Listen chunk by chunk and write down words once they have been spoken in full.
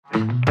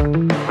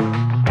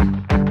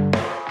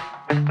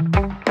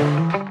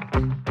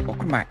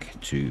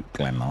to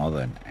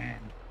Glenarthen,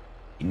 and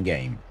in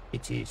game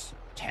it is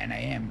 10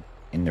 a.m.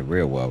 In the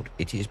real world,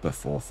 it is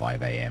before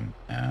 5 a.m.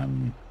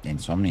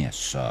 Insomnia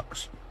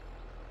sucks.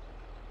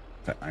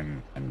 But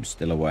I'm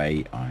still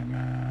away.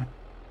 I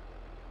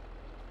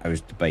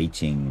was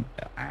debating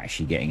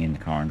actually getting in the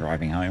car and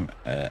driving home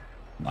at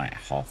like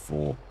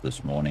 4:30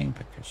 this morning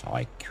because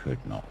I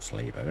could not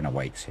sleep. I've been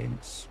awake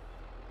since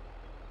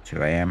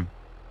 2 a.m.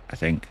 I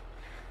think.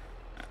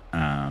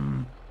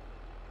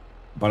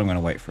 But I'm going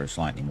to wait for a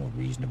slightly more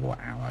reasonable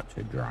hour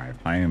to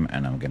drive home,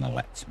 and I'm going to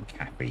let some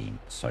caffeine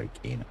soak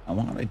in. And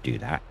while I do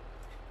that,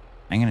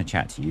 I'm going to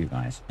chat to you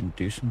guys and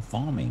do some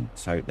farming.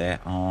 So there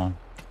are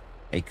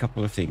a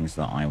couple of things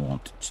that I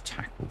want to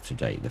tackle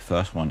today. The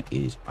first one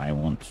is I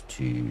want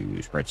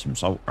to spread some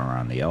salt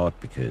around the yard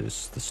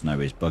because the snow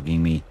is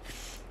bugging me,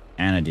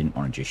 and I didn't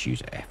want to just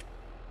use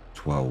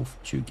F12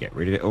 to get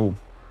rid of it all.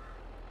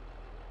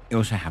 I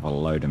also have a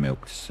load of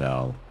milk to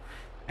sell,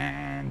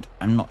 and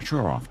I'm not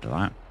sure after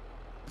that.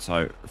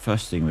 So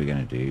first thing we're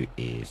going to do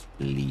is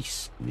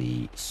lease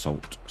the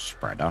salt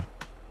spreader.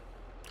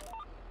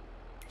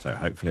 So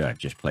hopefully I've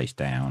just placed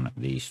down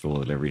the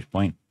store delivery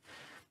point.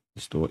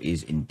 The store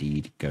is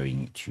indeed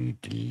going to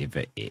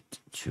deliver it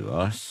to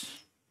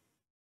us.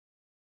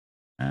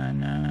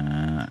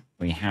 And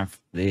we have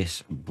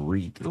this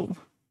Breedle.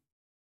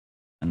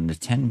 And the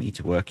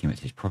 10-meter working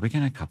width is probably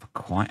going to cover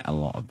quite a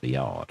lot of the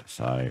yard.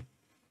 So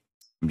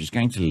I'm just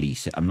going to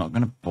lease it. I'm not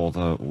going to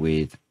bother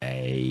with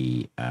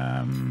a...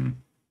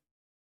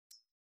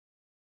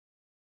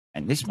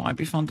 And this might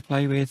be fun to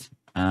play with.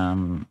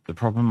 The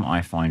problem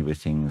I find with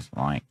things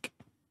like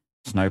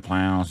snow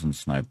plows and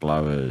snow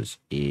blowers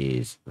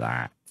is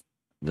that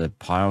the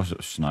piles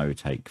of snow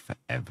take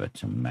forever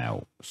to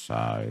melt.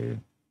 So,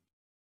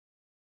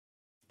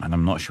 and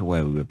I'm not sure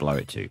where we would blow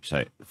it to.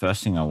 So the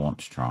first thing I want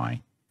to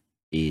try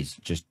is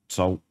just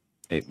salt.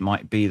 It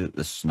might be that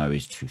the snow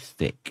is too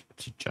thick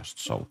to just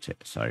salt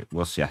it. So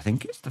we'll see. I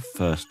think it's the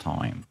first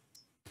time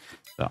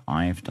that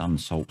I've done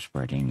salt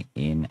spreading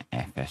in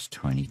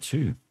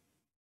FS22.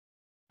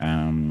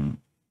 In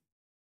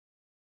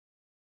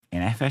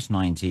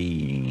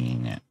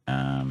FS19,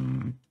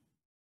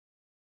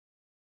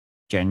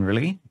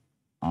 generally,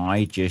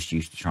 I just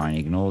used to try and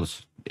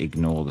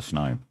ignore the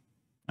snow.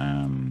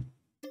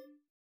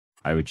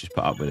 I would just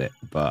put up with it,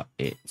 but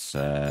it's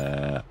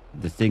the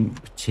thing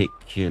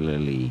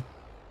particularly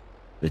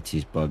that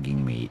is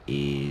bugging me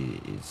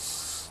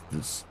is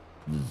the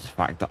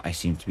fact that I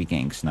seem to be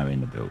getting snow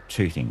in the build.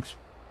 Two things.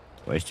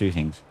 Well, there's two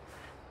things.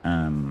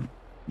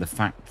 The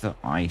fact that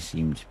I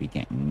seem to be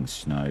getting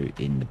snow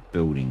in the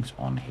buildings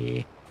on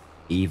here,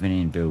 even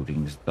in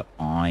buildings that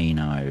I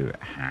know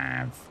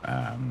have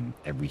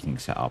everything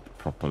set up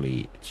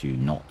properly to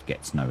not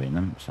get snow in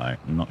them. So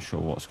I'm not sure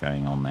what's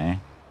going on there.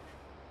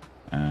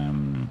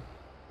 And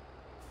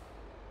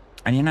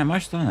you know,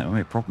 most of the time that won't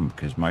be a problem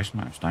because most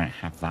maps don't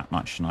have that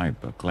much snow,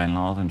 but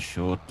Glenarthen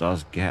sure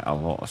does get a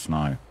lot of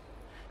snow.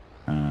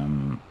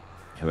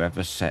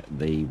 Whoever set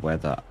the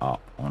weather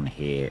up on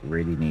here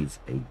really needs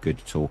a good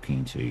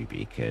talking to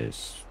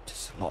because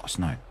there's a lot of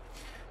snow.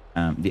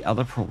 The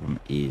other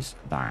problem is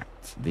that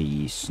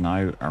the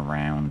snow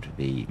around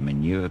the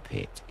manure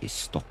pit is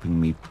stopping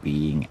me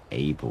being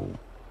able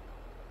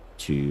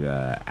to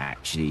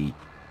actually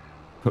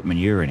put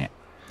manure in it.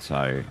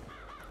 So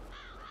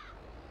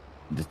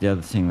the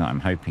other thing that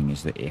I'm hoping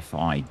is that if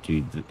I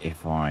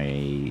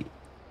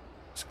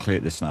clear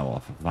the snow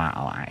off of that,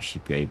 I'll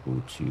actually be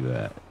able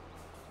to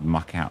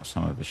muck out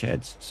some of the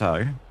sheds.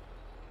 So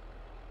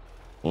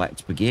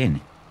let's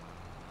begin.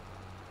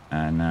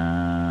 And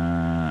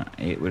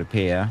it would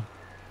appear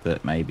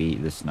that maybe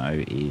the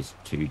snow is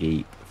too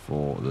deep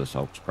for the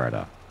salt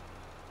spreader.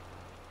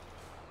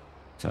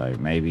 So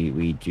maybe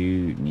we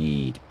do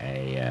need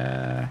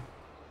a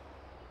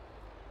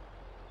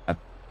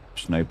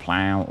snow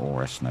plow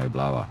or a snow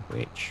blower,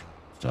 which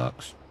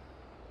sucks.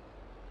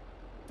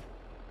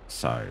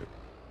 So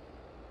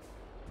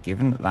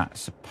given that that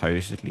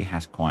supposedly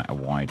has quite a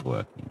wide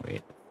working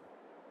width,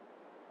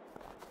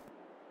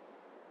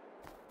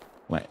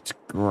 let's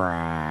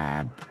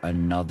grab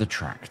another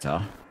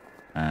tractor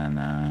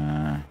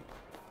and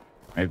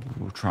maybe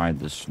we'll try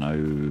the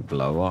snow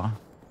blower.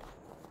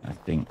 I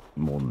think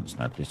more than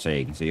snow blower. So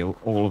you can see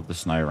all of the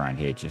snow around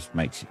here just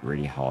makes it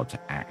really hard to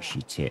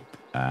actually tip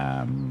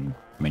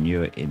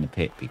manure in the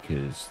pit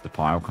because the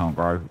pile can't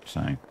grow.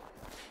 So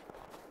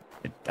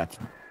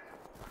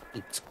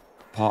it's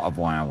part of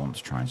why I want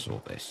to try and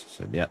sort this.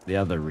 So the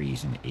other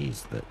reason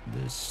is that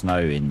there's snow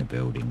in the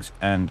buildings,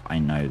 and I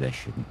know there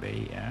shouldn't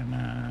be.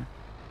 And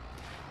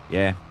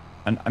yeah,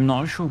 and I'm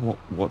not sure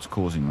what's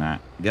causing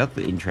that. The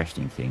other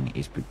interesting thing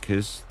is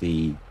because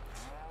the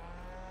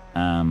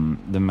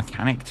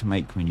mechanic to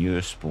make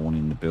manure spawn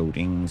in the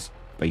buildings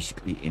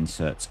basically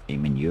inserts a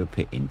manure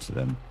pit into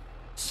them.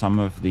 Some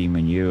of the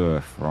manure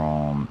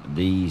from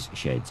these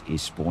sheds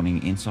is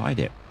spawning inside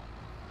it.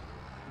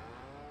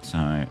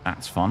 So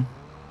that's fun.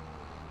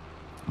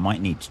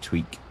 Might need to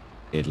tweak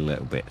it a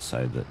little bit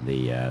so that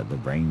the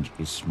range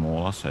is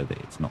smaller so that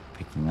it's not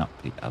picking up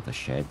the other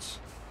sheds.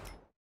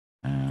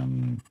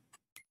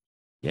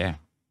 Yeah,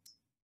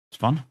 it's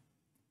fun.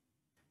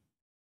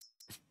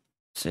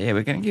 So yeah,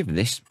 we're going to give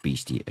this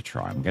beastie a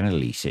try. I'm going to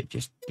lease it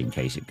just in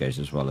case it goes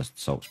as well as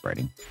salt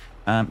spreading.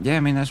 Yeah, I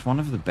mean, that's one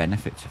of the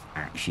benefits of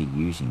actually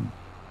using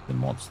the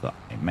mods that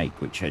I make,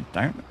 which I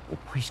don't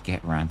always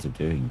get around to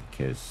doing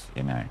because,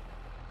 you know,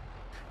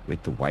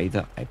 with the way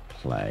that I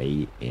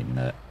play, in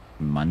that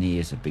money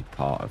is a big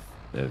part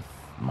of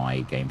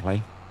my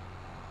gameplay.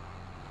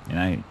 You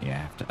know, you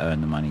have to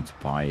earn the money to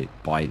buy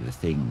the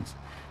things.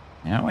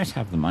 And I always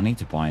have the money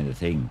to buy the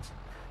things.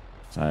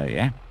 So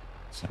yeah.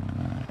 So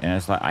and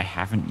it's like I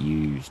haven't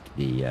used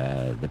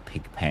the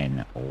pig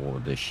pen or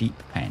the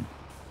sheep pen.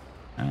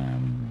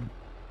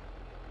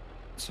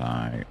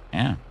 So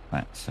yeah,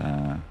 let's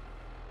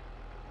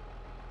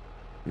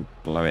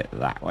blow it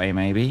that way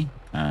maybe.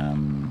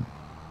 And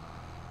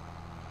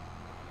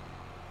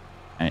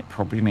it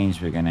probably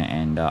means we're going to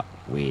end up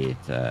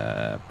with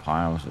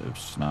piles of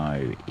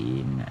snow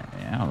in.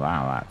 Oh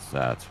wow,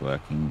 that's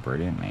working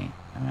brilliantly.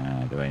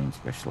 Do I need to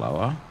go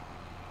slower?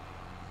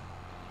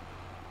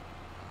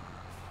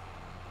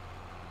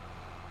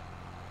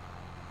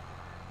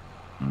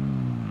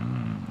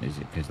 Is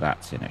it because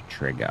that's in a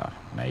trigger?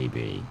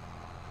 Maybe.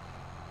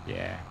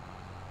 Yeah.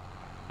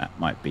 That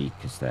might be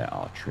because there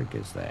are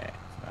triggers there.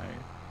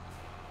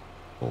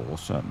 So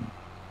awesome.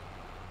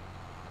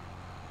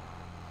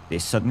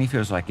 This suddenly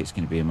feels like it's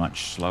going to be a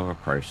much slower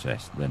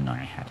process than I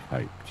had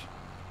hoped.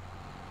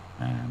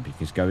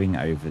 Because going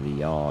over the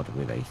yard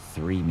with a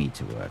 3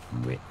 meter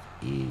working width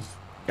is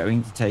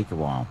going to take a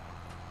while.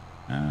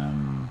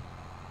 And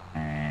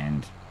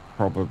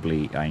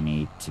probably I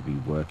need to be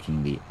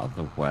working the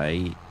other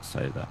way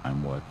so that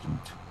I'm working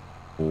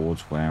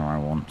towards where I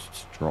want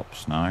to drop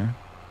snow.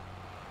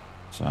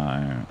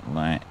 So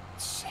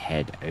let's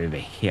head over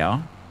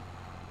here.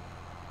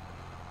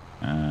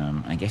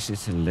 I guess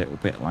it's a little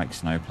bit like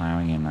snow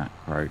plowing in that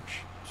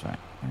approach. So I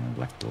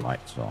left the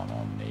lights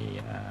on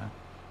the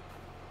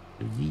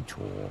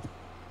Z-Tour.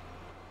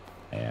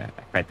 I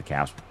fed the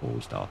cows before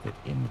we started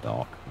in the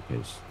dark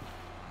because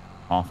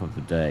half of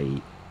the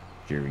day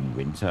during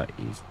winter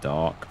is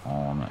dark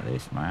on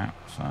this map.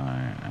 So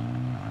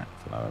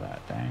let's lower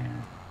that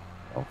down.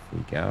 Off we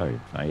go.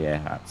 So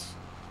yeah,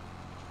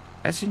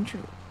 that's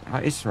interesting.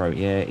 It's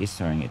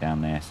throwing it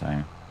down there.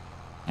 So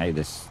hey,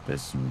 there's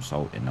some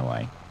salt in the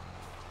way.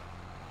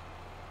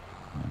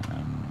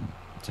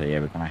 So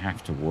yeah, we're gonna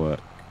have to work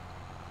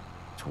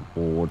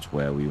towards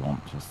where we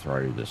want to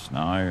throw the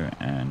snow,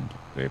 and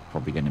we're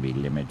probably going to be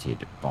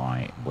limited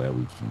by where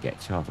we can get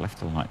to. I've left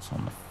the lights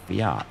on the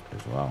Fiat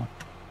as well.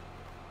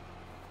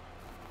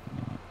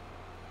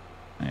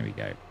 There we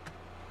go.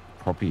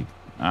 Probably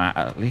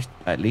at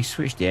least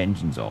switch the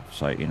engines off,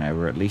 so you know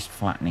we're at least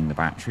flattening the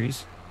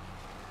batteries.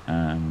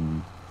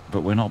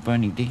 But we're not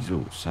burning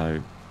diesel,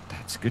 so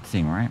that's a good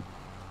thing, right?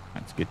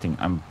 That's a good thing.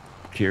 I'm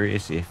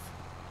curious if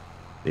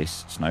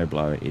this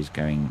snowblower is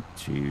going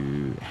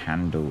to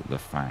handle the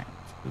fact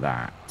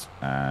that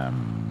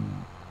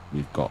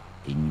we've got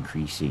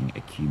increasing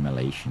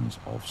accumulations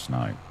of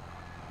snow.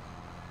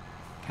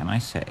 Can I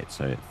set it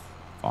so it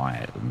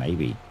fires?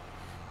 Maybe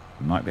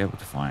we might be able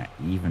to fire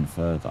even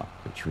further,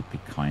 which would be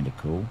kind of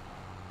cool.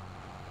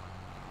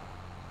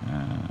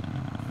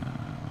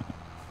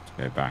 Let's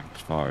go back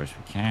as far as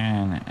we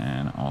can,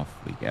 and off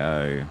we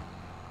go.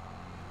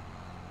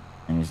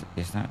 And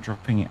is that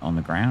dropping it on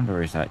the ground,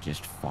 or is that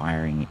just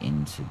firing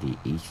into the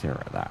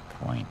ether at that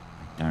point?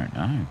 I don't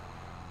know.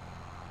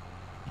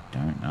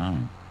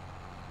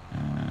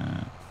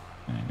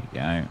 There we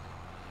go.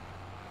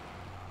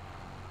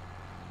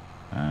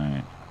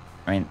 I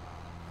mean,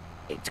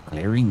 it's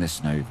clearing the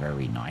snow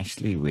very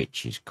nicely,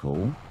 which is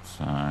cool.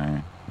 So,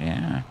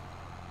 yeah.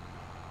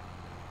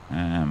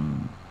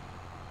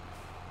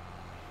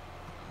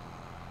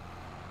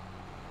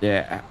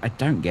 Yeah, I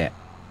don't get...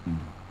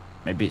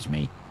 Maybe it's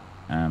me.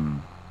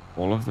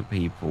 All of the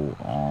people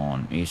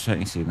on... You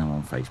certainly see them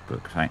on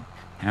Facebook. It's like,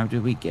 how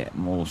do we get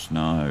more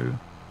snow?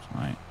 It's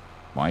like,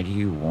 why do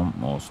you want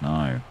more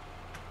snow?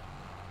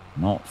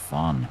 Not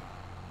fun.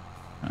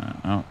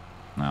 Oh,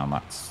 no,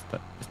 that's a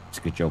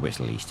good job. It's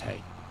leased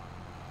hay.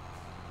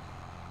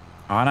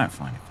 I don't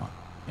find it fun.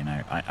 You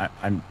know,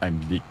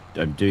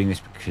 I'm doing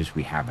this because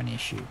we have an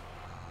issue.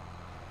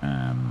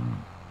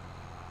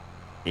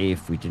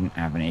 If we didn't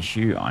have an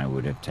issue, I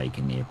would have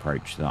taken the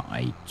approach that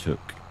I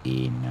took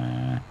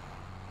in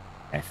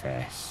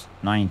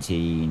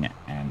FS19,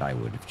 and I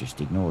would have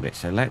just ignored it.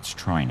 So let's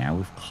try now.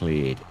 We've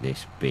cleared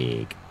this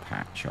big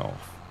patch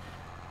off,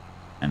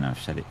 and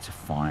I've set it to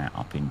fire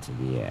up into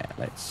the air.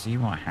 Let's see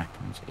what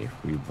happens if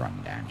we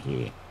run down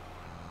here.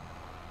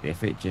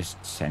 If it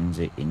just sends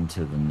it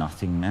into the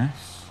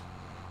nothingness,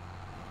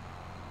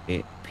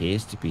 it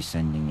appears to be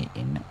sending it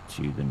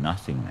into the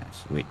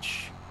nothingness,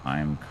 which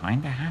I'm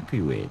kind of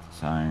happy with.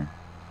 So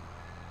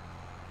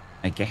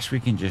I guess we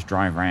can just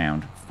drive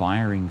around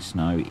firing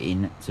snow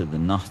into the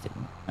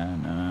nothing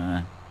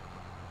and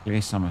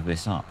clear some of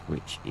this up,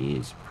 which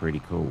is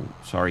pretty cool.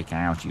 Sorry,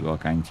 cows, you are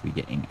going to be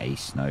getting a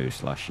snow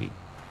slushy.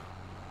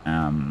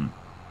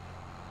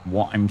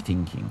 What I'm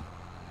thinking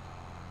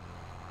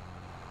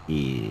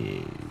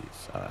is,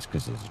 oh, that's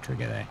because there's a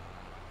trigger there,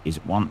 is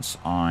once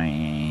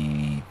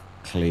I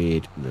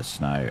cleared the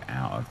snow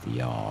out of the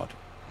yard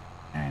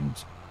and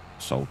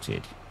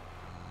salted,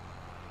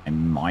 I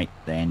might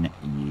then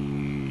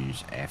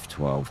use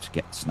F12 to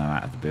get the snow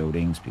out of the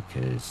buildings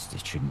because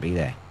it shouldn't be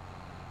there.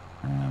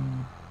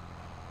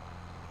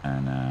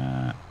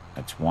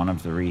 That's one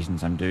of the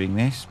reasons I'm doing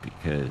this,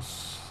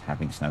 because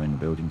having snow in the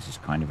buildings is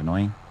kind of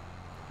annoying.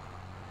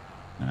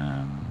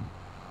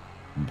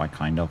 And by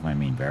kind of, I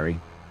mean very.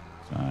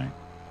 So,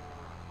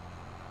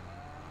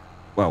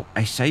 well,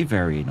 I say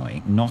very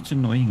annoying, not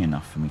annoying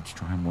enough for me to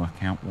try and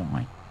work out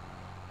why.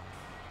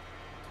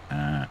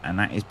 And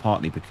that is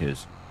partly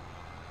because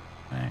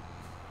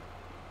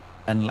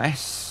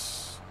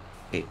unless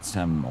it's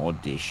a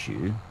mod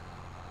issue,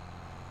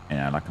 you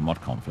know, like a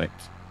mod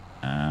conflict,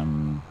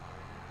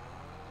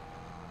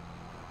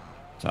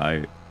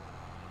 so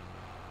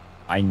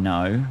I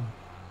know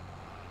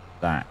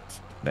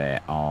that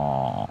there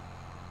are,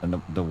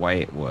 and the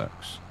way it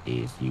works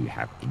is you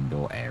have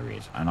indoor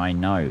areas, and I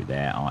know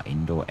there are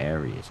indoor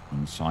areas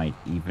inside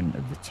even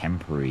of the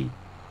temporary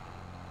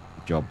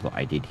job that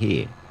I did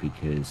here,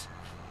 because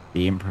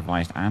the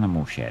improvised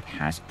animal shed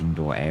has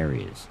indoor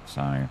areas.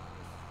 So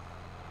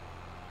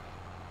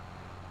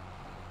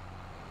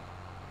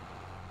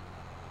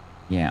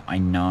yeah, I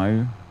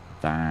know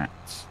that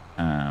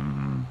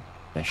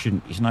there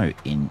shouldn't be snow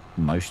in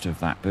most of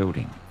that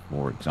building,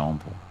 for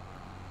example.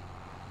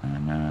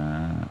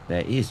 And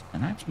there is,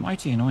 and that's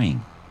mighty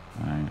annoying.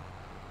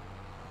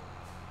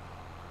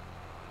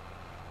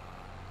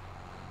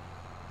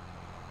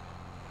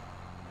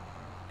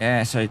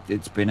 Yeah, so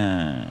it's been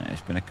a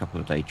couple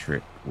of day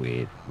trip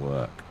with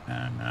work,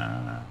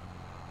 and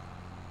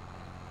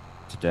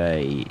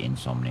today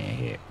insomnia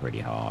hit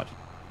pretty hard,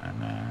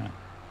 and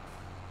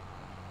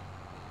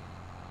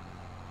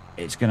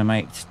it's gonna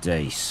make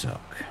today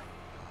suck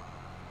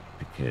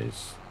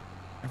because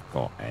I've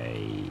got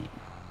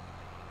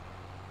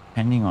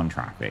depending on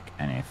traffic,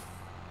 and if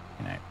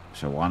you know,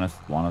 so one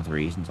of the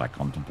reasons I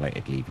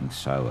contemplated leaving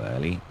so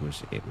early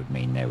was it would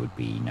mean there would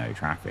be no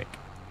traffic.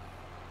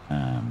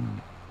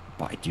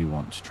 But I do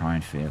want to try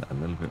and feel a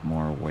little bit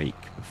more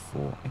awake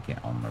before I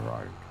get on the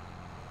road.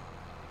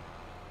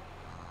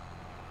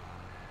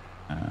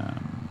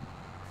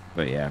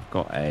 But yeah, I've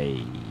got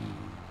it's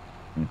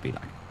going to be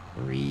like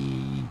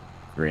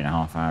three and a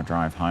half hour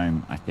drive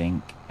home, I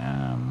think,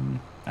 and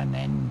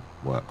then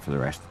work for the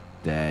rest of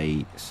the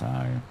day. So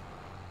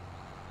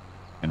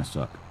it's going to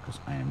suck because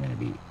I am going to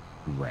be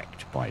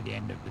wrecked by the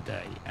end of the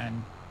day,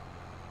 and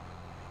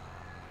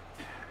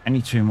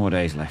only 2 more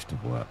days left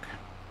of work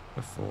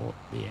before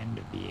the end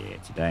of the year.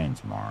 Today and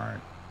tomorrow.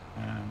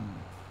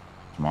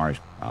 Tomorrow's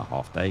a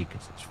half day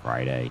because it's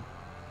Friday.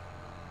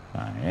 So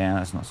yeah,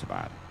 that's not so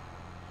bad.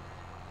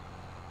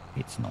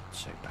 It's not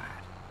so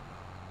bad.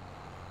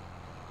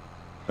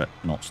 But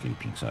not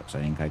sleeping sucks.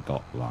 I think I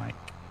got like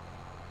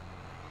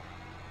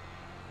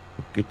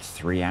a good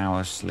 3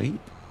 hours sleep,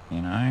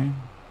 you know?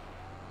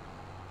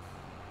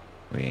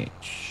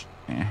 Which,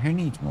 who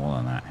needs more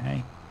than that,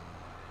 hey?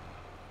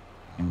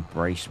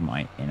 Embrace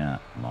my inner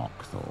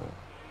Lockthor,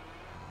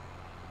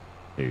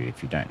 who,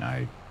 if you don't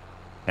know,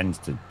 tends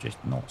to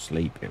just not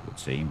sleep, it would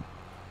seem.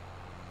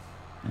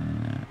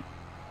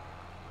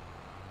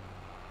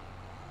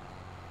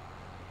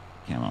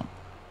 Come on.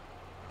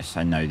 Yes,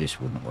 I know this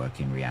wouldn't work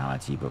in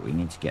reality, but we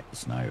need to get the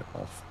snow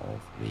off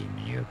of the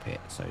manure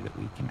pit so that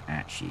we can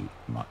actually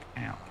muck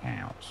out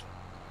cows.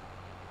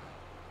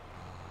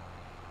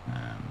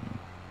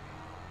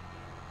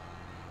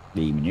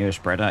 The manure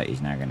spreader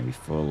is now going to be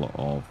full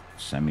of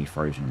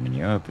semi-frozen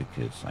manure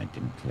because I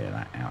didn't clear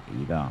that out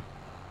either.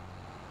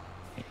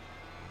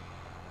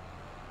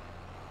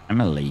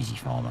 I'm a lazy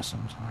farmer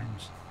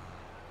sometimes.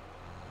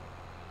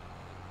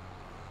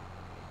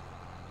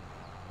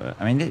 But,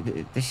 I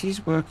mean, this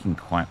is working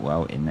quite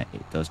well in that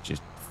it does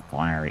just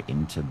fire it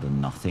into the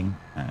nothing.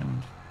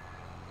 And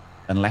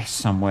unless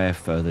somewhere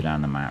further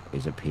down the map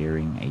is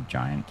appearing a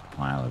giant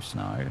pile of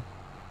snow,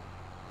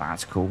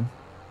 that's cool.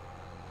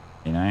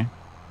 You know?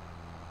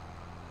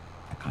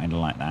 I kind of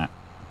like that.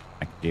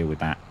 I could deal with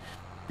that.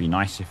 It'd be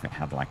nice if it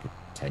had like a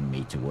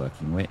 10-meter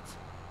working width.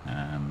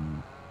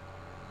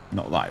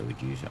 Not that I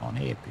would use it on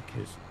here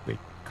because we're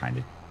kind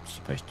of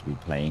supposed to be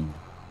playing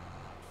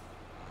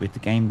with the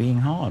game being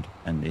hard,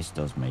 and this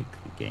does make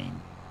the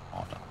game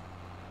harder.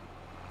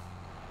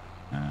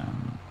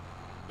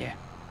 Yeah.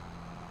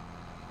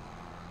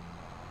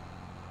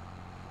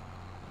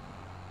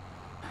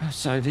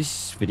 So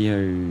this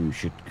video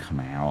should come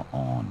out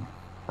on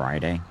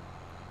Friday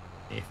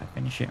if I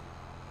finish it,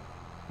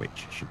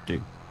 which I should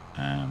do.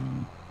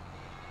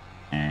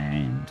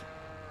 And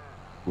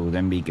we'll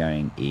then be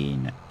going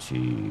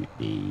into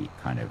the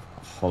kind of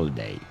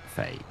holiday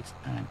phase.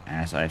 And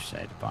as I've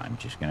said, but I'm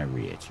just going to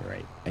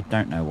reiterate, I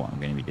don't know what I'm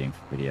going to be doing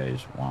for videos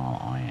while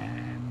I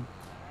am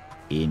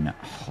in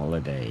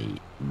holiday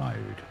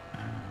mode.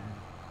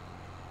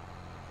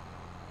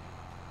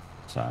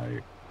 So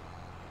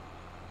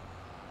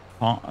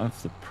part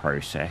of the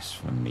process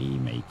for me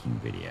making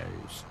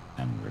videos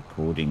and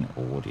recording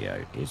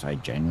audio is I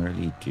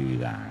generally do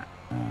that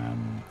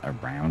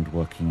around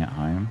working at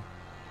home.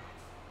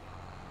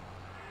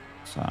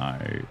 So,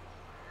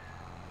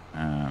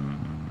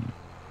 and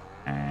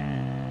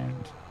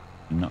I'm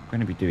not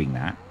going to be doing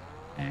that.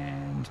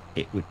 And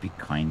it would be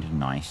kind of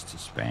nice to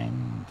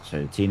spend.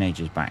 So the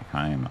teenager's back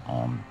home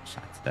on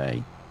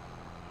Saturday.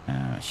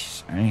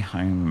 She's only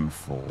home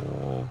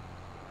for,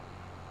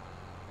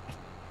 I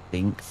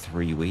think,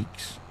 3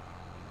 weeks.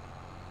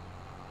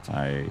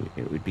 So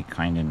it would be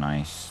kind of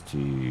nice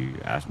to,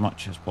 as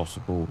much as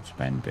possible,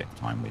 spend a bit of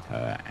time with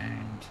her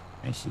and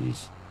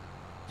Mrs.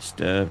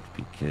 Disturbed,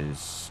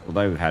 because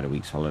although we've had a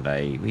week's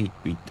holiday, we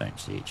don't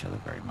see each other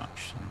very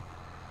much. So,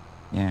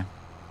 yeah.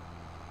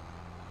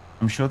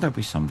 I'm sure there'll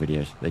be some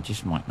videos. There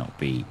just might not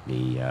be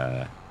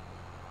the,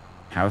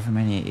 however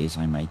many it is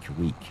I make a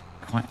week.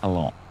 Quite a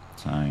lot.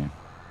 So,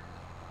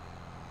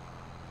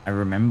 I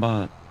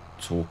remember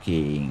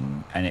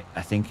talking, and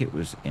I think it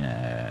was in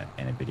a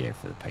video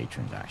for the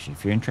patrons, actually.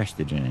 If you're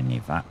interested in any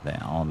of that,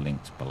 there are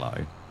links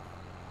below.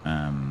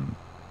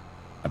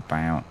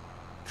 About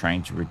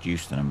trying to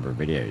reduce the number of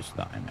videos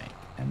that I make.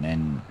 And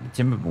then the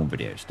Timberborn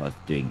video started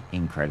doing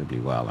incredibly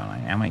well, and I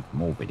now make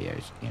more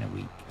videos in a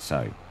week.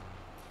 So,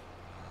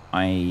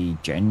 I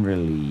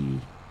generally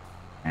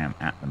am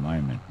at the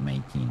moment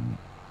making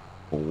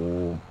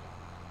 4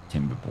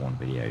 Timberborn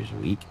videos a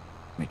week,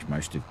 which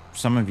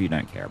some of you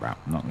don't care about.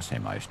 I'm not going to say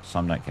most.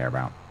 Some don't care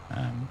about,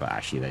 but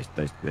actually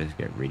those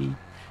get really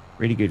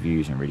good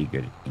views and really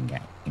good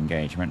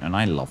engagement. And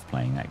I love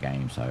playing that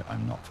game, so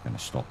I'm not going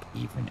to stop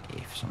even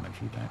if some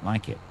of you don't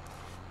like it.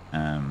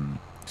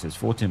 So there's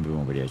 4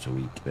 Timberborn videos a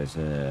week. There's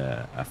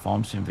a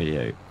farm sim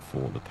video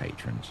for the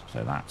patrons,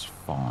 so that's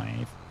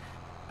 5,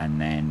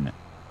 and then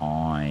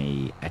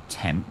I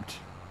attempt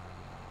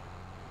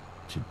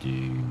to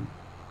do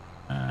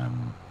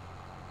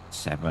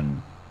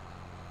 7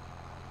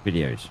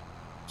 videos,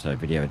 so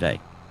video a day.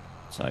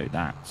 So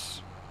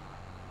that's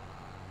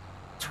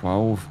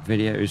 12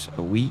 videos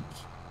a week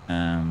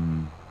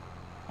on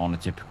a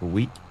typical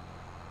week.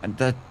 And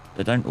they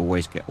don't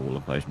always get all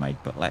of those made,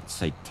 but let's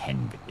say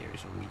 10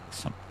 videos a week,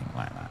 something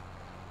like that.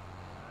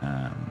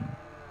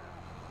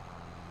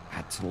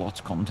 That's a lot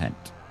of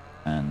content.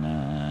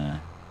 And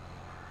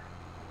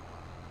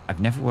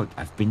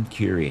I've been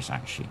curious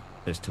actually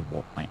as to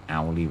what the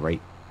hourly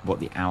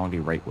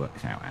rate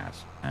works out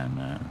as.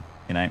 And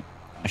you know,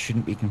 I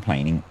shouldn't be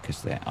complaining,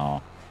 because there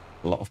are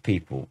a lot of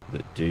people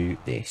that do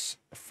this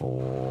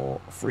for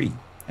free.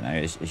 You know,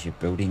 as you're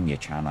building your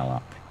channel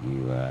up,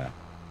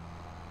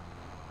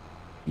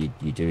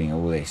 you're doing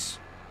all this,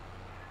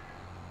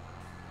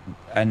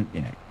 and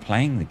you know,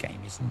 playing the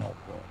game is not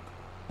work,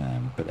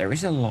 but there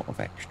is a lot of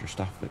extra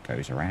stuff that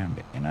goes around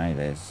it. You know,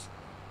 there's,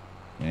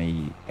 you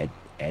know,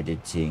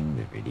 editing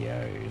the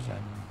videos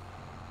and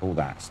all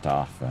that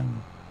stuff,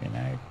 and you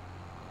know,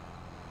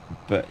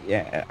 but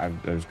yeah, I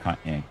was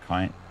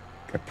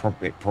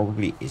it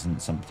probably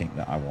isn't something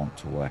that I want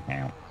to work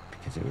out,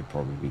 because it would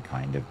probably be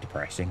kind of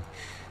depressing.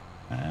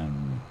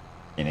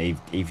 You know,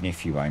 even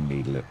if you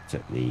only looked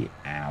at the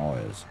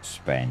hours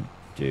spent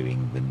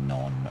doing the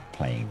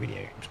non-playing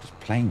video games, because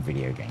playing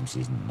video games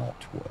is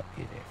not work,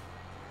 is it?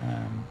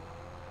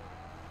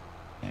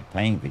 You know,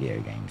 playing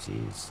video games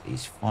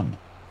is fun.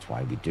 That's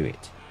why we do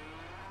it.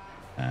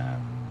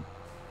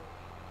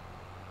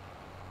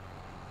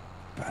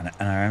 But and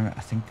I remember,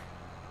 I think,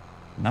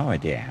 no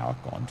idea how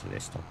I've got onto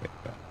this topic,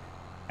 but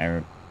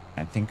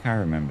I think I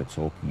remember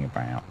talking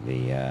about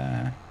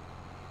the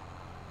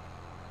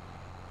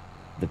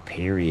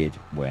period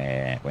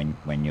where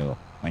when you're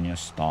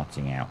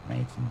starting out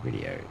making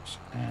videos,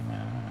 and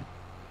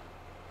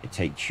it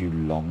takes you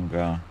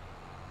longer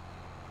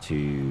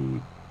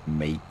to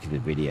make the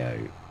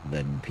video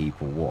than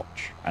people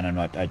watch. And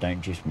I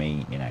don't just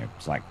mean, you know,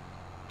 it's like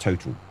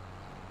total.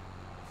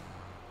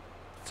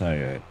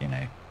 So you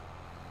know,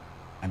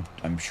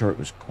 I'm sure it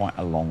was quite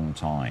a long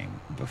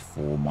time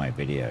before my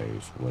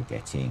videos were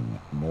getting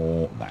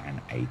more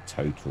than a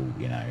total,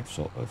 you know,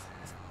 sort of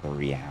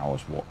 3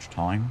 hours watch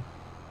time,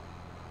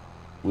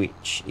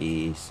 which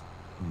is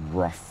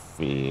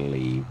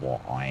roughly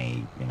what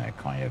I, you know,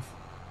 kind of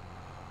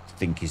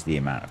think is the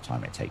amount of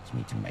time it takes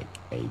me to make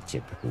a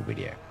typical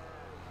video.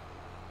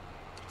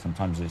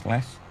 Sometimes it's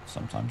less,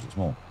 sometimes it's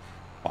more,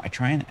 but I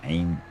try and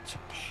aim to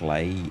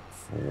play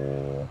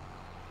for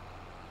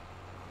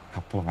a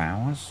couple of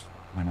hours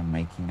when I'm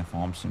making a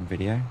farm sim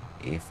video,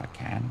 if I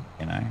can,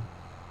 you know,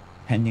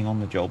 depending on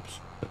the jobs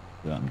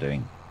that I'm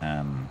doing.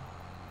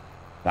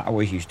 That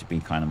always used to be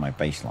kind of my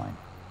baseline.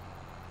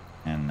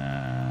 And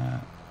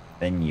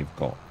then you've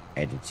got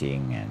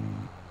editing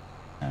and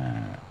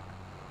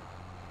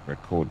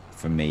record.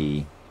 For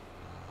me,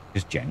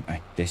 because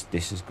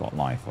this has got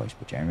live voice,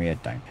 but generally I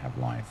don't have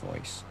live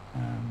voice.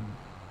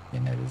 You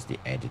know, there's the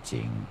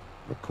editing,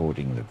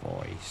 recording the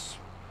voice,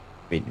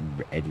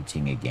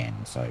 editing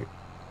again. So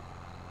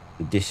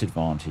the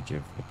disadvantage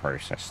of the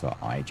process that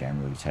I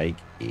generally take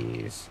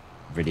is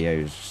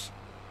videos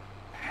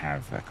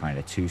have a kind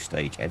of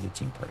two-stage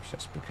editing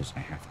process because I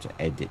have to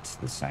edit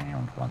the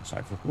sound once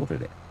I've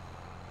recorded it.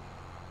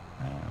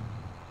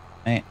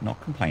 Not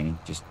complaining,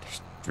 just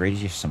really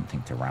just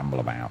something to ramble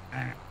about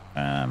at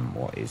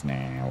what is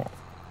now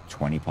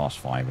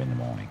 5:20 in the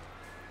morning.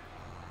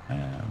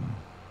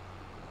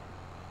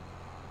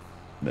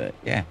 But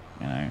yeah,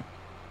 you know,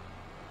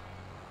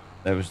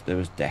 there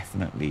was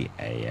definitely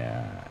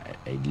a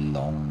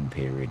long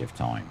period of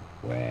time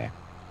where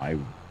I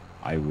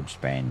would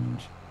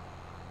spend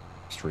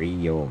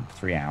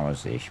 3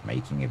 hours ish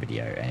making a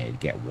video and it'd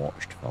get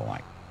watched for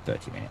like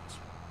 30 minutes.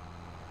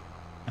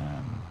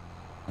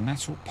 And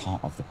that's all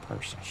part of the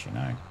process, you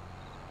know.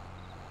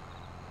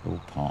 All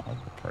part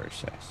of the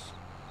process.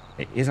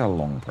 It is a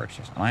long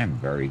process, and I am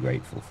very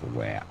grateful for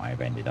where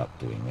I've ended up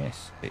doing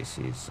this. This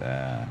is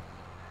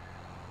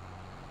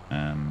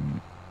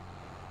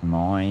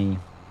my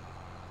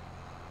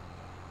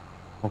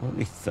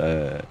probably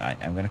third,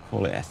 I'm going to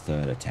call it a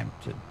third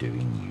attempt at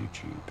doing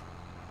YouTube.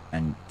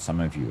 And some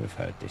of you have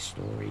heard this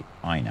story,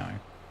 I know.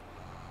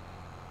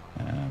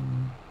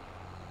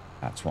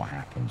 That's what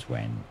happens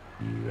when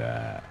you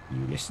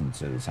listen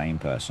to the same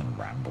person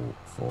ramble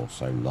for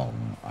so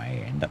long. I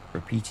end up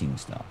repeating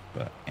stuff,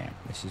 but yeah,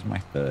 this is my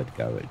third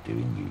go at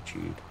doing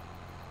YouTube.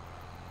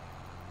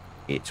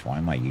 It's why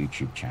my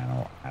YouTube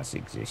channel has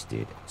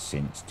existed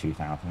since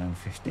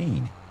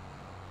 2015.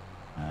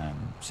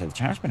 So the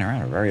channel's been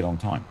around a very long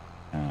time,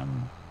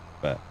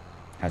 but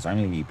has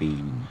only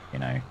been, you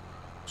know,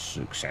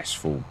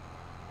 successful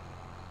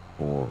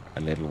for a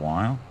little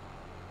while.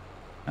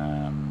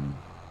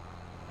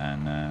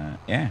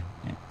 Yeah,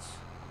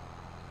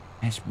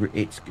 it's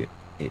good.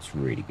 It's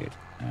really good.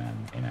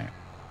 You know,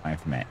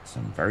 I've met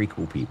some very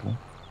cool people,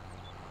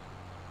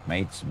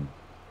 made some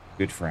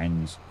good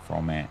friends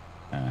from it,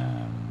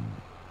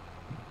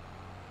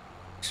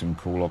 some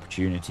cool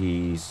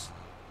opportunities,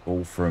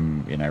 all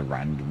from, you know,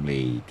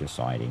 randomly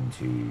deciding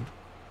to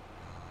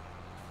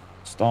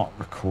start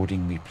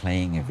recording me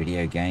playing a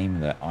video game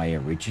that I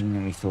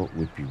originally thought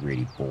would be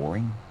really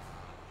boring.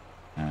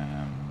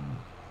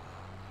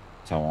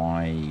 So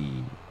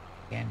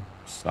again,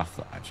 stuff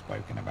that I've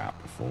spoken about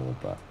before,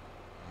 but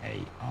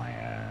hey,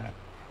 I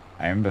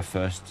remember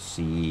first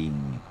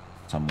seeing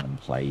someone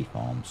play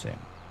Farm Sim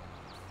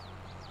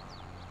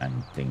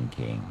and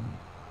thinking,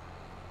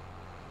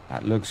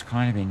 that looks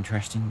kind of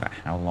interesting, but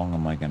how long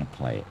am I going to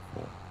play it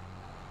for?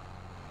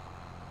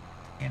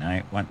 You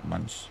know,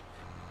 once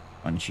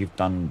you've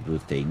done the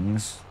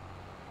things,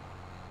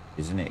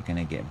 isn't it going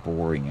to get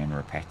boring and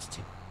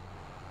repetitive?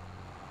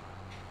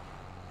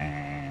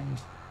 And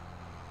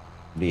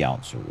the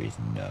answer is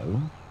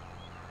no,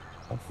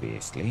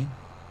 obviously.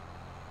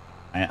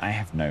 I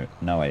have no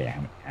idea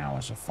how many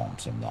hours of Farm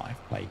Sim that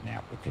I've played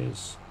now,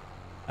 because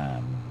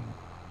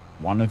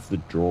one of the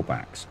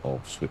drawbacks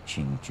of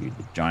switching to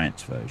the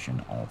Giants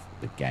version of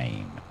the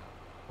game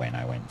when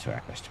I went to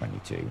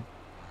FS22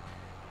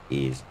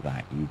 is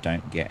that you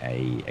don't get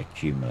a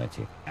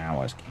cumulative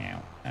hours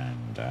count,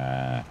 and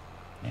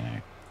you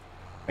know,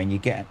 when you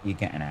get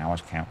an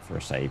hours count for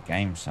a save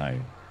game. So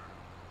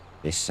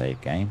this save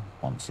game,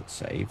 once it's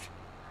saved,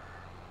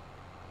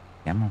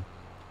 come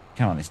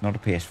on, it's not a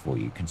PS4,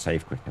 you can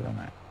save quicker than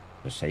that.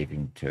 You're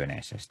saving to an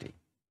SSD.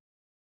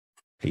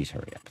 Please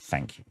hurry up,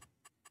 thank you.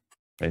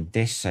 So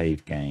this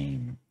save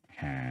game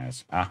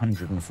has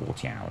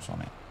 140 hours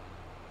on it.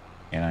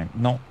 You know,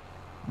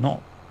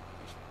 not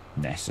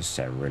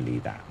necessarily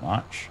that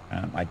much.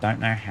 I don't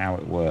know how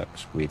it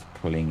works with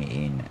pulling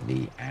in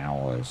the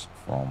hours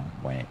from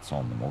when it's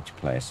on the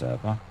multiplayer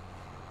server.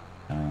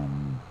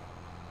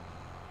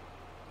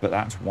 But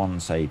that's one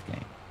save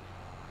game.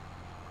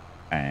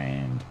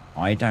 And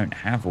I don't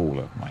have all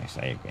of my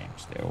save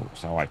games still,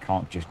 so I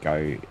can't just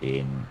go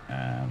in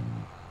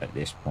at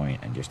this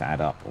point and just add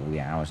up all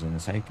the hours in the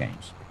save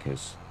games,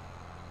 because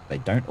they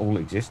don't all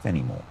exist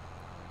anymore.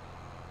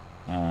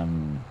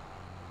 You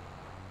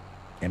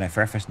know,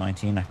 for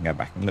FS19, I can go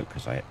back and look,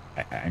 because I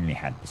only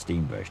had the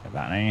Steam version of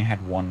that, and I only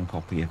had one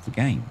copy of the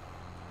game.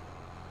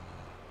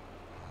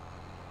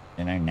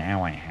 You know,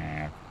 now I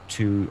have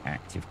 2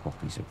 active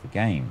copies of the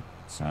game,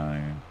 so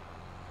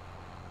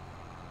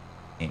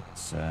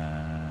it's,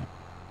 yeah,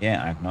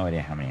 I have no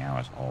idea how many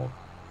hours of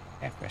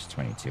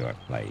FS22 I've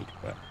played,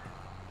 but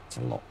it's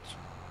a lot.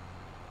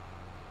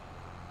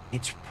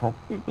 It's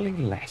probably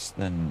less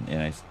than, you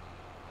know,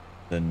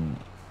 than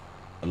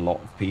a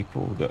lot of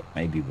people that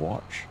maybe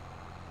watch.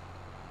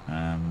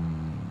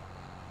 And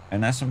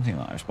that's something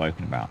that I've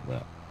spoken about,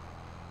 that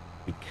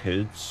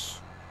because,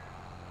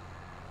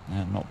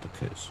 not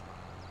because,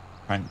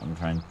 I'm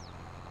trying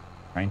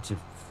to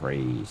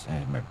phrase,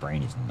 my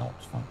brain is not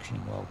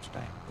functioning well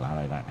today. I'm glad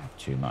I don't have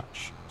too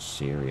much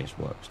serious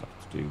work stuff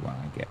to do when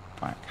I get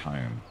back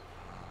home.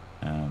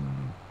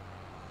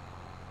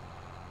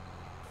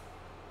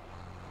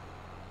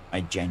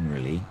 I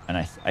generally, and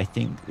I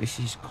think this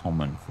is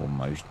common for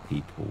most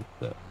people,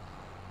 that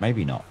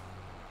maybe not.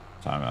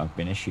 So I've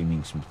been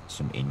assuming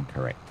some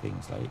incorrect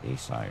things lately.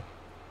 So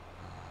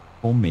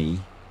for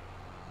me,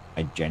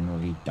 I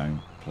generally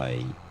don't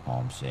play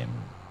Farm Sim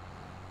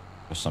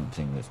for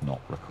something that's not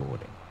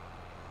recording.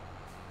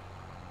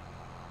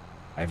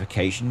 I've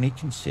occasionally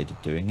considered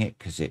doing it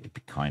because it'd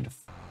be kind of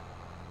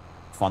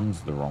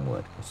fun's the wrong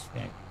word, because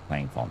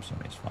playing farm sim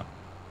is fun.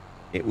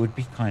 It would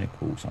be kind of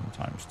cool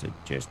sometimes to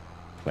just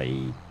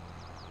play,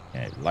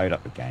 load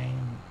up a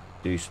game,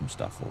 do some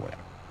stuff or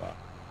whatever. But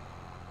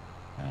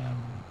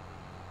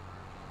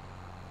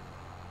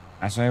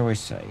as I always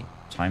say,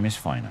 time is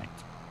finite.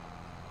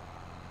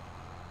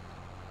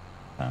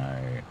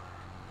 So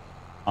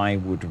I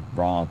would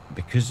rather,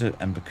 because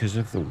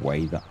of the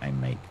way that I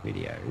make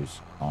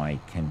videos, I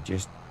can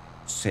just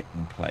sit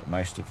and play.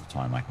 Most of the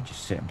time I can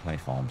just sit and play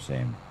farm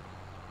sim,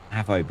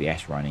 have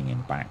OBS running in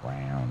the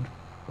background,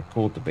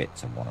 record the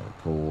bits I want to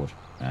record,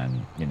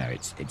 and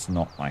it's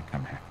not like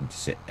I'm having to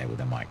sit there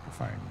with a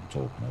microphone and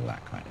talk and all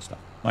that kind of stuff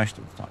most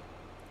of the time.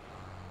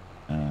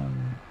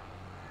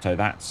 So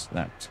that's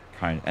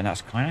kind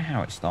of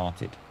how it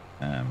started.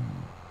 I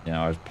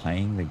was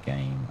playing the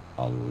game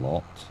a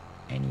lot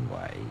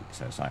anyway,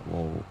 so it's like,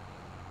 well,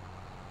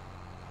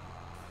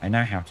 I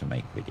know how to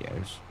make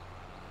videos.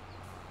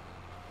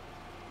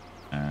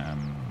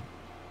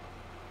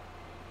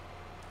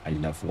 I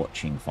love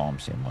watching farm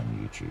sim on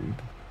YouTube.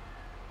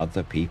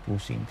 Other people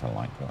seem to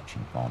like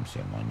watching farm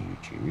sim on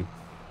YouTube.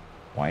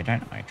 Why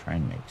don't I try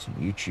and make some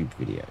YouTube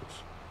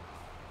videos?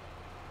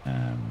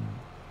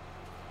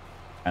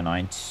 And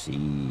I'd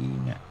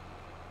seen...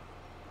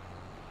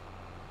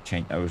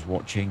 I was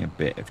watching a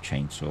bit of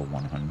Chainsaw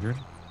 100,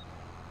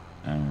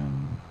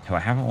 who I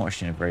haven't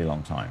watched in a very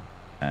long time.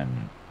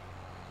 And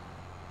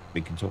we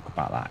can talk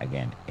about that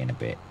again in a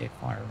bit if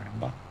I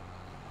remember.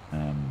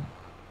 I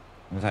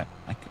was like,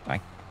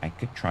 I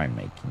could try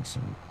making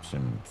some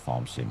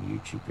farm sim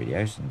YouTube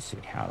videos and see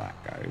how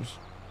that goes.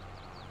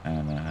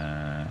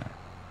 And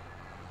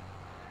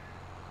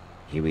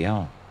here we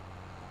are.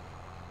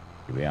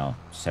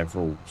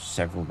 Several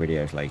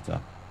videos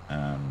later,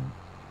 and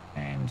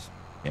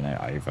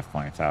over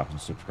 5,000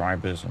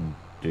 subscribers and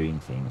doing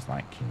things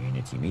like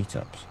community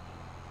meetups.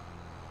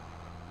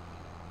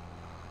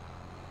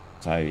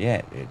 So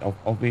yeah,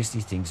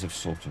 obviously things have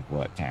sort of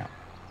worked out.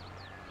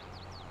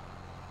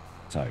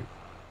 So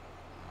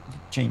the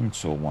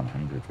Chainsaw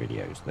 100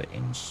 videos that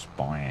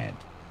inspired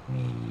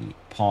me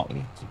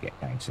partly to get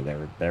going. So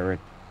there are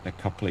a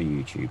couple of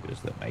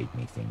YouTubers that made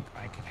me think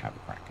I could have a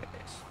crack at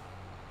this.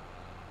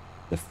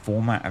 The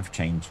format of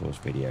Chainsaw's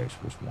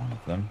videos was one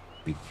of them,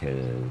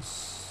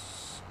 because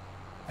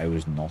I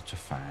was not a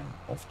fan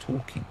of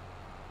talking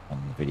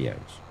on the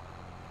videos.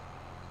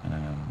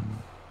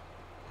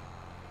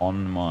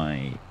 On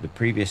the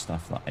previous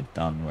stuff that I'd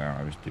done, where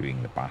I was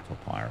doing the Battle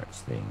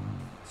Pirates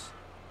things,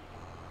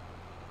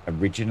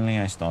 originally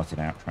I started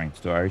out trying to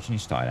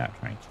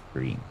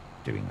stream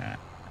doing that,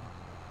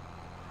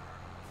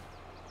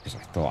 because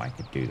I thought I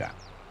could do that.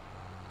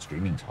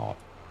 Streaming's hard.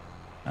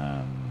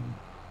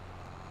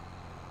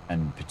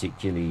 And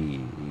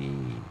particularly,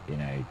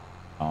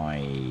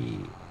 I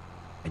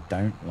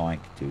don't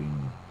like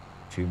doing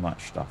too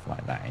much stuff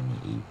like that in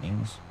the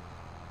evenings.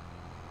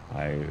 So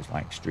it was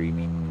like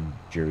streaming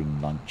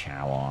during lunch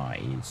hour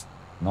is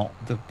not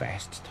the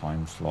best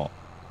time slot.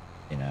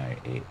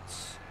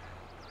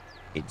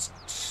 It's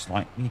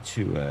slightly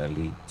too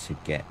early to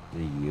get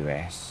the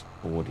US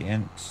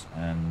audience,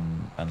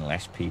 and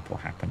unless people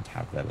happen to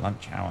have their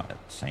lunch hour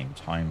at the same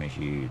time as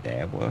you,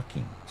 they're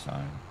working.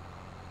 So,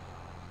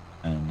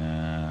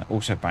 and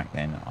also back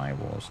then I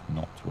was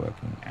not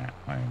working at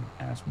home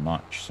as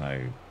much,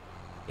 so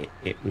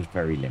it was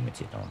very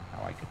limited on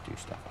how I could do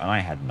stuff, and I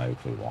had no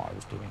clue what I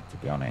was doing, to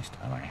be honest.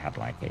 And I had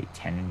like a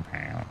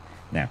 £10.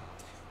 Now,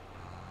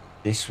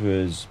 this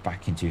was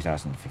back in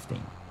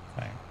 2015,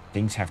 so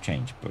things have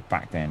changed, but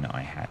back then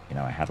I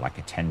had like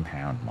a £10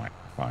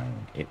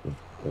 microphone. It was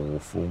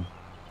awful.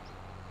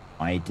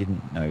 I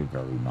didn't know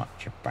very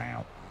much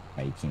about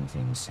making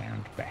things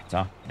sound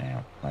better.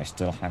 Now, I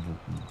still have a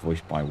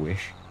voice by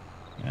wish,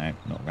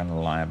 not going to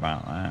lie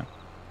about that.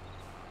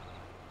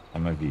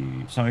 Some of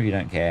you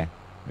don't care,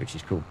 which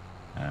is cool,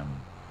 and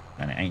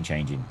it ain't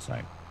changing. So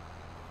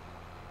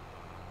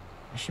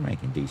actually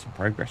making decent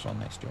progress on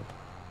this job.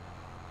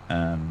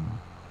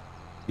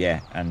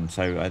 Yeah, and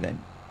so I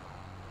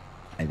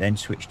then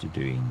switched to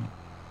doing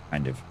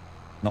kind of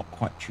not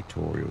quite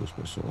tutorials,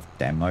 but sort of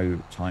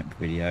demo type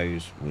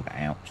videos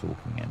without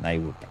talking, and they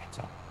were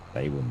better.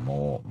 They were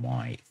more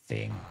my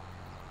thing.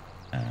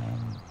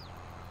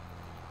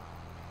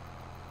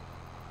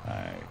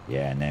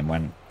 Yeah, and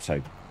then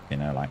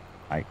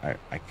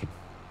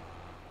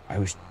I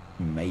was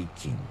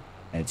making,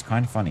 and it's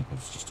kind of funny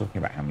because just talking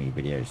about how many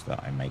videos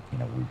that I make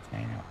in a week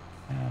now.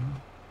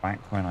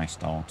 Back when I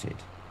started,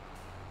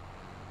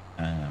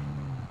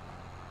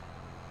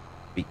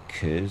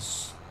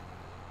 because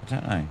I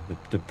don't know,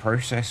 the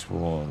process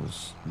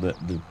was no,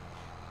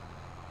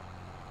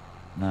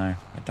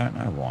 I don't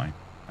know why,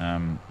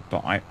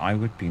 but I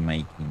would be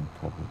making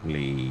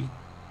probably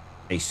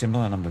a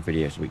similar number of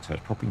videos a week. So I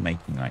was probably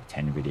making like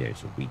 10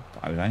 videos a week,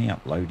 but I was only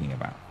uploading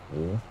about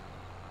 4.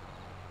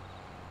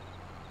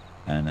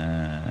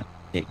 And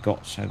it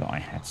got so that I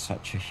had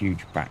such a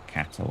huge back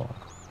catalogue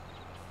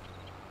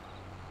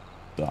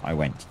that I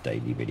went to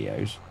daily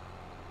videos.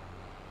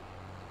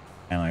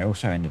 And I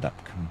also ended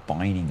up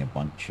combining a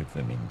bunch of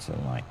them into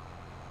like,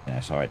 you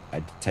know, so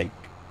I'd take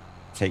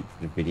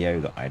the video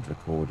that I'd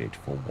recorded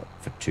for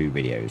 2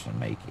 videos and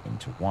make it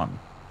into one,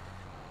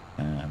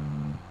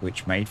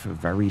 which made for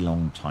very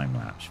long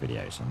time-lapse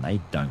videos, and they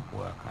don't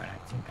work, I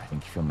don't think. I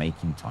think if you're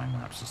making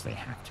time-lapses, they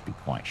have to be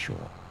quite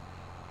short.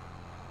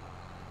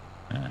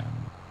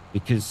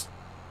 Because,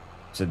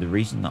 so the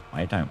reason that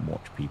I don't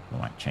watch people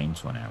like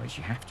Chainsaw now is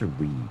you have to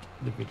read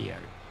the video,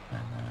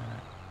 and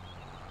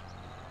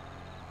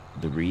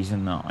the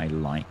reason that I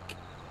like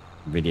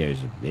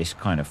videos of this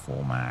kind of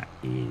format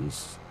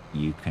is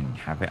you can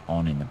have it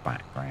on in the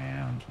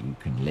background, you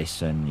can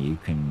listen, you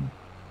can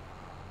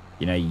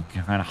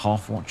kind of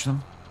half watch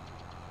them.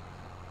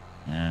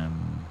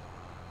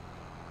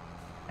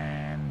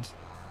 And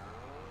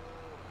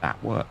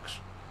that works.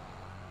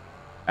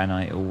 And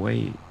I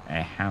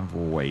have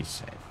always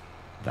said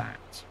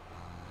that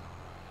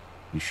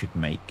you should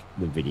make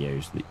the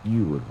videos that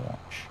you would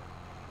watch.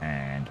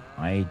 And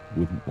I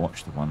wouldn't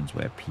watch the ones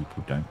where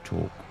people don't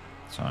talk.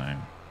 So,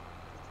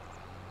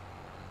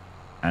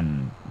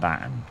 and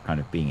that, and kind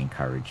of being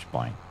encouraged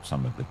by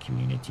some of the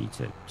community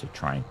to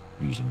try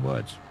using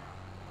words.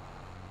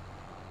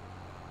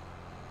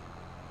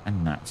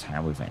 And that's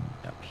how we've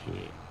ended up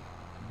here.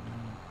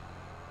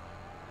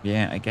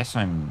 Yeah, I guess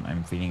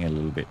I'm feeling a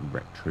little bit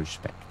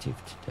retrospective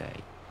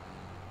today.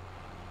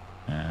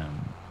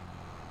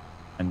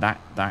 And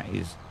that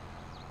is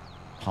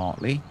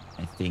partly,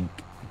 I think,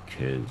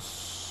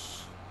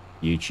 because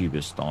YouTube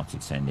has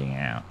started sending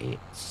out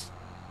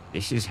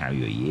this is how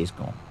your year's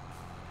gone.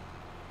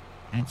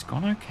 And it's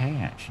gone okay,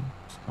 actually.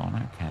 It's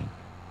gone okay.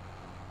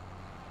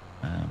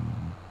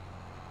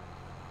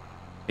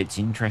 It's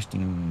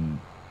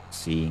interesting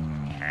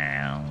seeing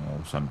how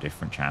some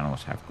different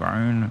channels have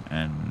grown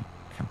and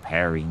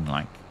comparing,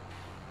 like,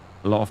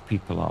 a lot of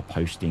people are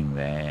posting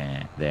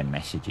their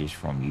messages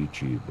from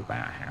YouTube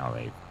about how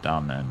they've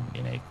done, and,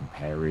 you know,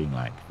 comparing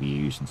like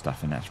views and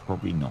stuff, and that's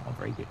probably not a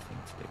very good thing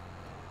to do.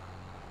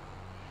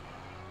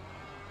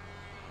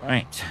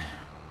 Right.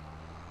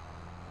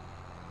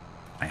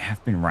 I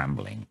have been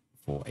rambling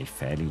for a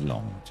fairly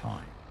long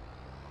time,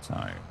 so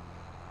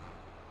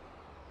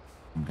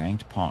I'm going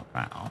to park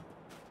that up.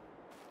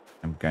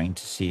 I'm going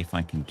to see if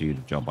I can do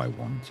the job I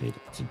wanted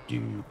to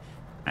do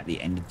at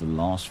the end of the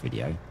last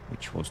video,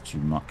 which was to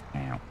muck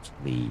out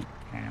the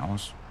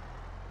cows.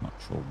 Not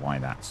sure why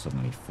that's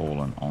suddenly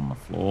fallen on the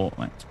floor.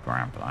 Let's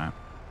grab that.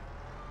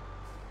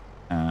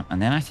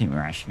 And then I think we're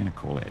actually going to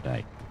call it a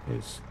day,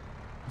 because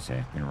I say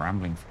I've been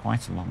rambling for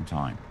quite a long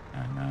time,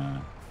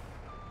 and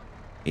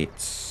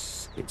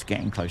it's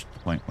getting close to the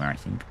point where I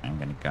think I'm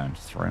going to go and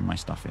throw my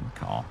stuff in the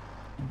car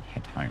and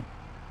head home.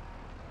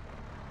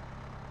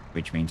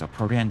 Which means I'll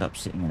probably end up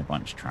sitting in a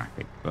bunch of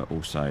traffic, but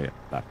also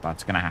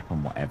that's going to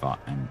happen whatever,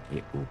 and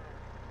it will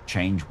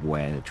change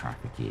where the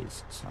traffic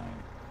is. So,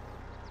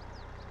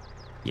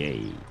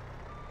 yay,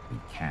 we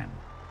can.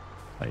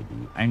 So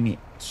the only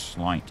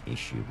slight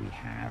issue we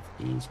have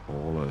is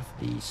all of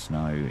the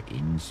snow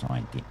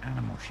inside the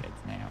animal sheds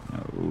now.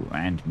 No,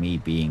 and me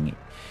being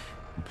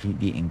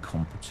completely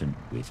incompetent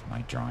with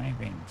my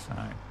driving. So,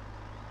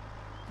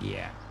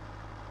 yeah.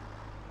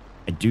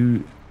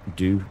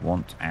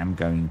 I'm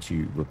going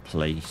to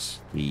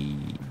replace the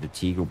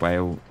Teagle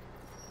Bale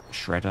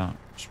spreader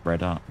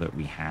that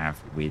we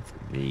have with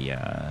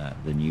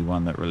the new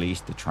one that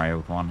released, the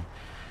trailed one.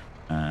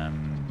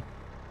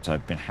 So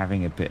I've been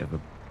having a bit of a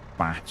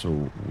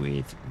battle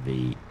with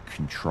the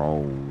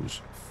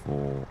controls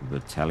for the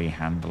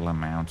telehandler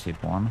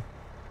mounted one.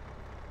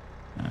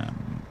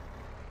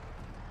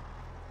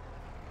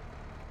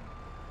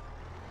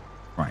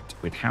 Right,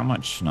 with how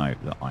much snow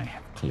that I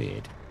have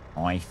cleared,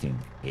 I think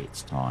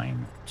it's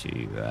time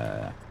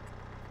to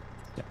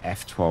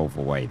F12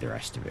 away the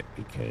rest of it,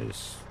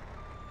 because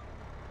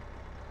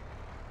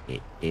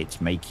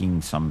it's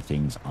making some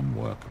things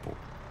unworkable.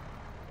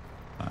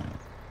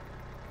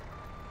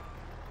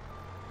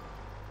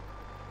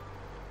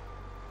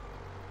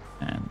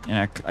 And, you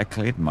know, I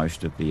cleared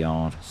most of the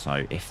yard,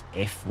 so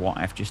if what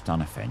I've just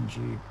done offends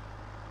you,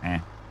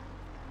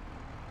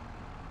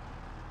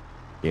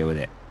 deal with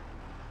it.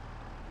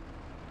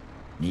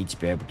 Need to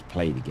be able to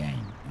play the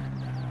game,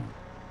 and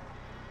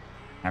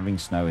having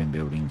snow in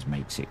buildings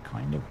makes it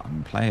kind of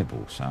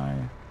unplayable.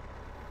 So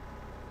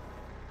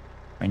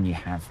when you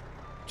have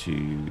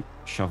to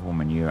shovel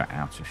manure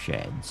out of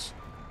sheds,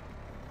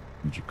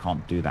 and you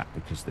can't do that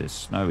because there's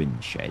snow in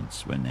the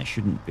sheds when there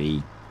shouldn't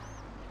be,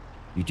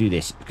 you do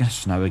this, it's going to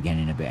snow again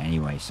in a bit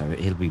anyway, so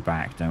it'll be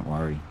back, don't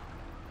worry.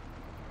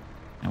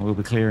 And we'll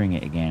be clearing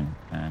it again,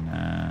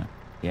 and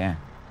yeah,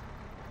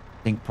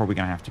 I think probably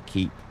going to have to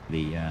keep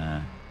the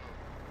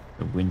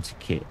winter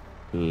kit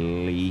at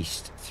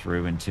least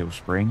through until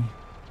spring,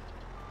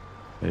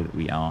 so that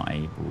we are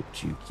able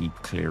to keep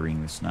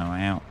clearing the snow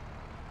out.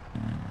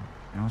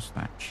 How's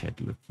that shed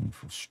looking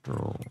for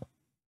straw?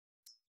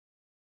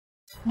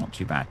 Not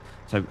too bad.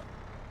 So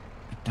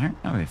I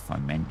don't know if I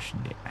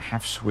mentioned it. I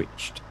have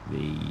switched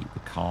the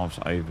calves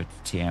over to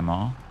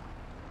TMR.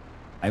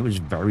 I was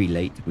very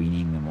late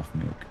weaning them off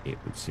milk, it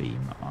would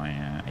seem.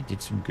 I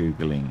did some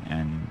Googling,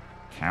 and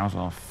cows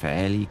are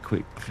fairly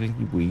quickly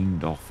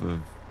weaned off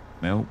of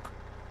milk.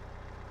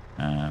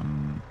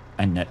 And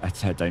I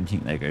don't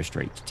think they go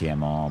straight to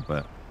TMR,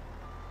 but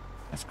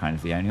that's kind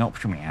of the only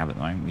option we have at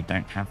the moment. We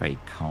don't have a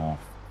calf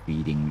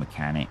feeding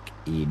mechanic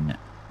in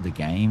the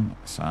game,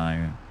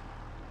 so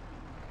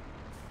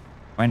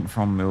went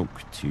from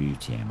milk to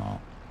TMR.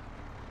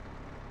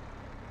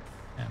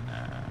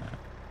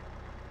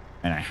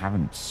 And I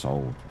haven't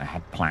sold. I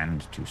had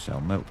planned to sell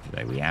milk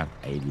today. We have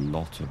a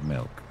lot of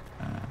milk,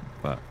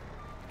 but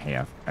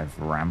hey, I've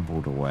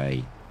rambled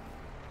away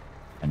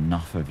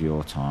enough of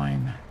your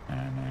time,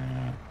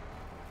 and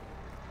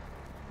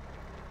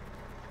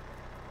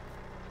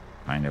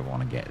kind of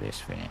want to get this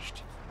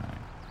finished.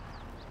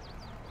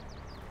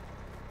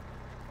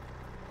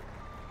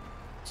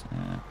 So,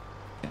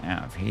 get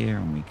out of here,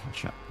 and we can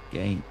shut the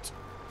gate.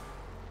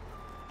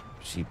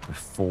 See,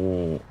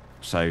 before,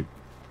 so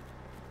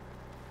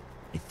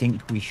I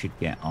think we should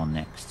get our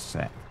next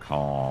set of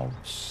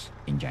calves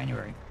in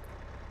January.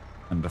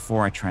 And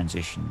before I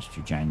transition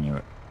to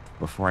January,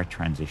 we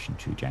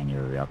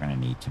are going to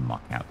need to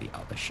muck out the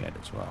other shed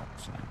as well.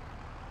 So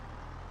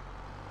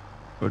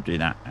we'll do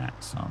that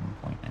at some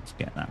point. Let's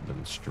get that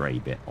little stray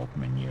bit of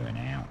manure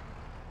out.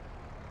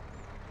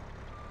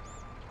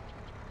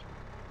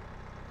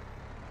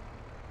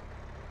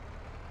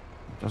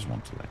 It does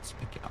want to let us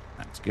pick it up.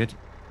 That's good.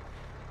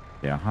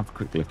 Yeah, I'll have a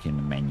quick look in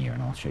the menu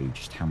and I'll show you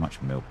just how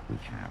much milk we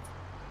have.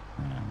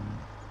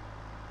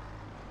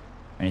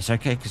 And it's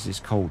okay because it's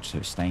cold, so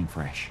it's staying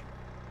fresh.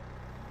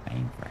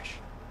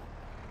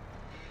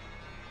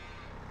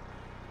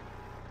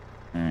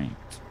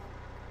 Alright.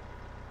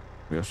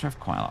 We also have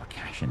quite a lot of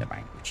cash in the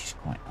bank, which is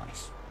quite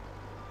nice.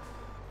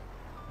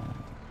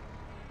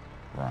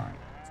 Right.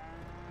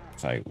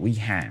 So we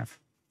have...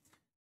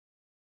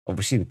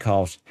 Obviously the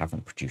calves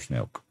haven't produced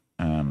milk.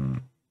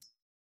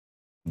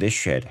 This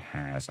shed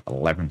has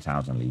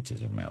 11,000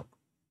 litres of milk.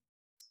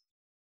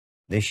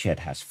 This shed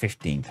has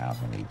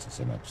 15,000 litres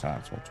of milk, so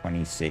that's what,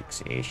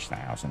 26-ish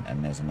thousand,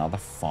 and there's another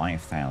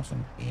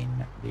 5,000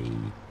 in the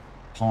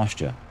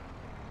pasture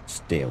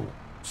still.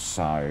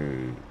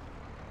 So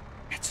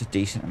that's a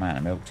decent amount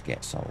of milk to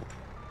get sold,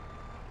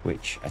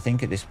 which I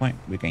think at this point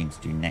we're going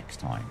to do next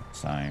time.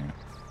 So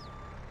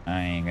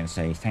I'm going to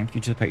say thank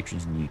you to the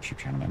patrons and YouTube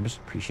channel members.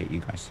 Appreciate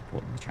you guys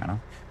supporting the channel.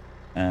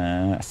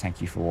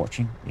 Thank you for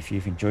watching. If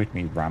you've enjoyed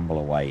me ramble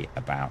away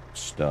about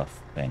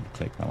stuff, then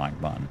click the like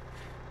button.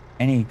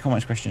 Any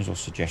comments, questions or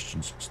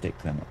suggestions, stick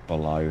them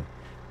below,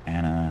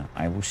 and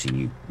I will see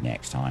you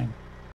next time.